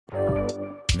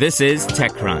This is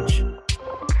TechCrunch.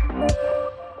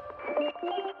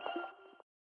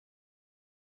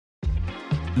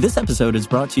 This episode is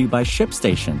brought to you by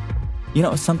ShipStation. You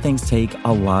know, some things take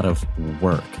a lot of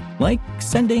work, like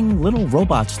sending little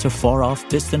robots to far-off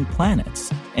distant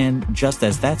planets. And just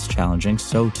as that's challenging,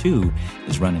 so too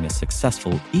is running a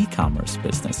successful e-commerce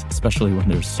business, especially when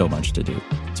there's so much to do.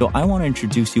 So I want to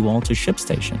introduce you all to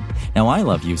ShipStation. Now, I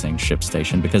love using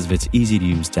ShipStation because of its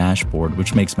easy-to-use dashboard,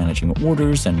 which makes managing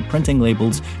orders and printing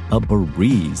labels a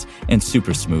breeze and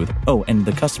super smooth. Oh, and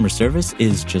the customer service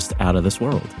is just out of this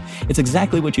world. It's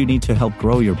exactly what you need to help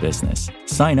grow your business.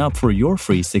 Sign up for your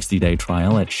free 60-day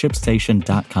trial at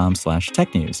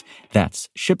shipstation.com/technews. That's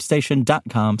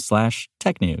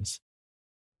shipstation.com/technews.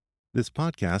 This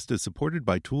podcast is supported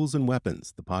by Tools and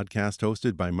Weapons, the podcast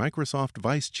hosted by Microsoft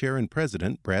Vice Chair and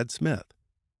President Brad Smith.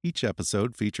 Each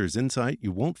episode features insight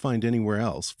you won't find anywhere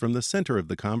else from the center of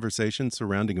the conversation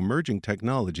surrounding emerging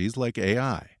technologies like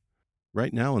AI.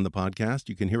 Right now in the podcast,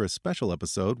 you can hear a special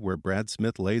episode where Brad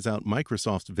Smith lays out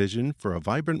Microsoft's vision for a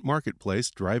vibrant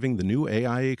marketplace driving the new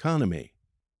AI economy.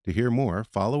 To hear more,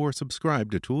 follow or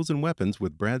subscribe to Tools and Weapons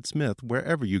with Brad Smith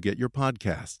wherever you get your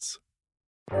podcasts.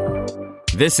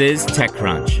 This is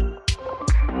TechCrunch.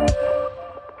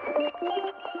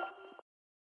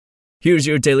 Here's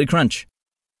your Daily Crunch.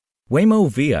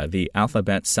 Waymo Via, the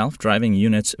Alphabet self-driving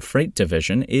unit's freight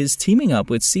division, is teaming up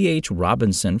with C.H.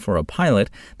 Robinson for a pilot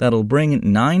that'll bring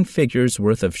 9 figures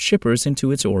worth of shippers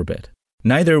into its orbit.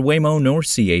 Neither Waymo nor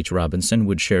C.H. Robinson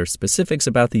would share specifics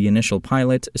about the initial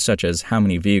pilot, such as how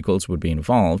many vehicles would be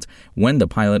involved, when the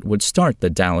pilot would start the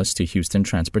Dallas to Houston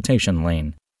transportation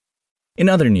lane. In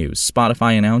other news,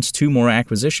 Spotify announced 2 more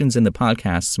acquisitions in the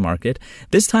podcasts market,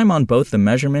 this time on both the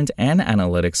measurement and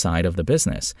analytics side of the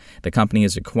business. The company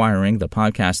is acquiring the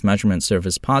podcast measurement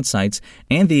service Podsights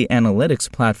and the analytics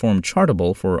platform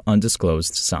Chartable for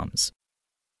undisclosed sums.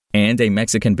 And a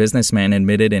Mexican businessman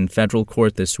admitted in federal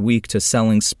court this week to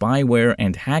selling spyware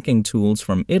and hacking tools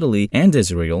from Italy and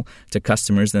Israel to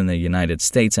customers in the United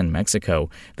States and Mexico.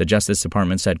 The Justice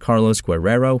Department said Carlos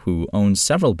Guerrero, who owns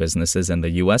several businesses in the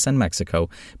U.S. and Mexico,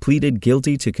 pleaded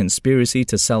guilty to conspiracy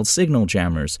to sell signal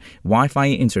jammers, Wi-Fi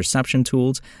interception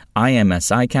tools,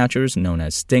 IMSI catchers known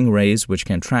as stingrays, which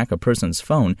can track a person's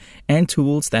phone, and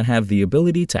tools that have the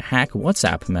ability to hack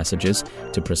WhatsApp messages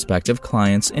to prospective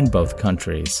clients in both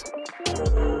countries.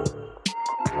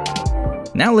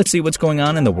 Now let's see what's going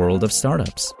on in the world of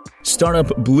startups. Startup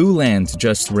Blueland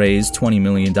just raised $20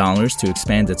 million to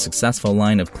expand its successful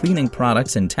line of cleaning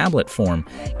products in tablet form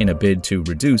in a bid to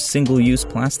reduce single-use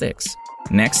plastics.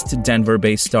 Next,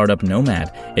 Denver-based startup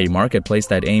Nomad, a marketplace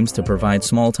that aims to provide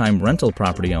small-time rental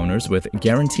property owners with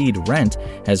guaranteed rent,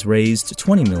 has raised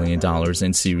 $20 million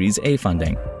in Series A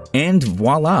funding. And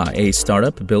voila, a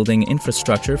startup building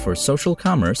infrastructure for social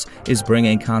commerce is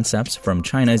bringing concepts from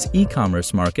China's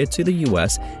e-commerce market to the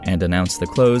U.S. and announced the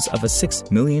close of a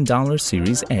 $6 million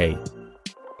Series A.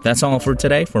 That's all for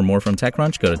today. For more from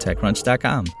TechCrunch, go to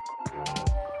TechCrunch.com.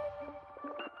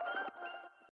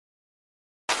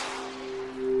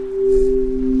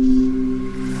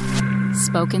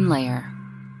 SpokenLayer.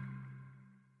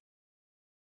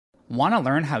 Want to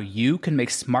learn how you can make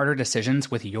smarter decisions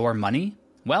with your money?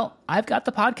 Well, I've got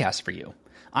the podcast for you.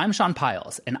 I'm Sean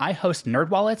Piles, and I host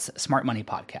NerdWallet's Smart Money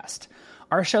Podcast.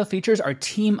 Our show features our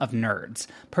team of nerds,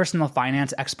 personal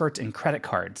finance experts in credit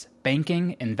cards,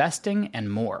 banking, investing,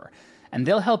 and more. And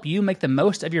they'll help you make the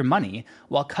most of your money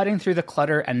while cutting through the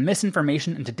clutter and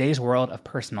misinformation in today's world of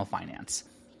personal finance.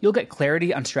 You'll get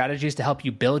clarity on strategies to help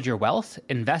you build your wealth,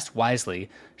 invest wisely,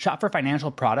 shop for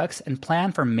financial products, and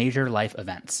plan for major life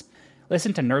events.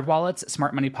 Listen to NerdWallet's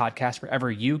Smart Money Podcast wherever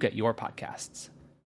you get your podcasts.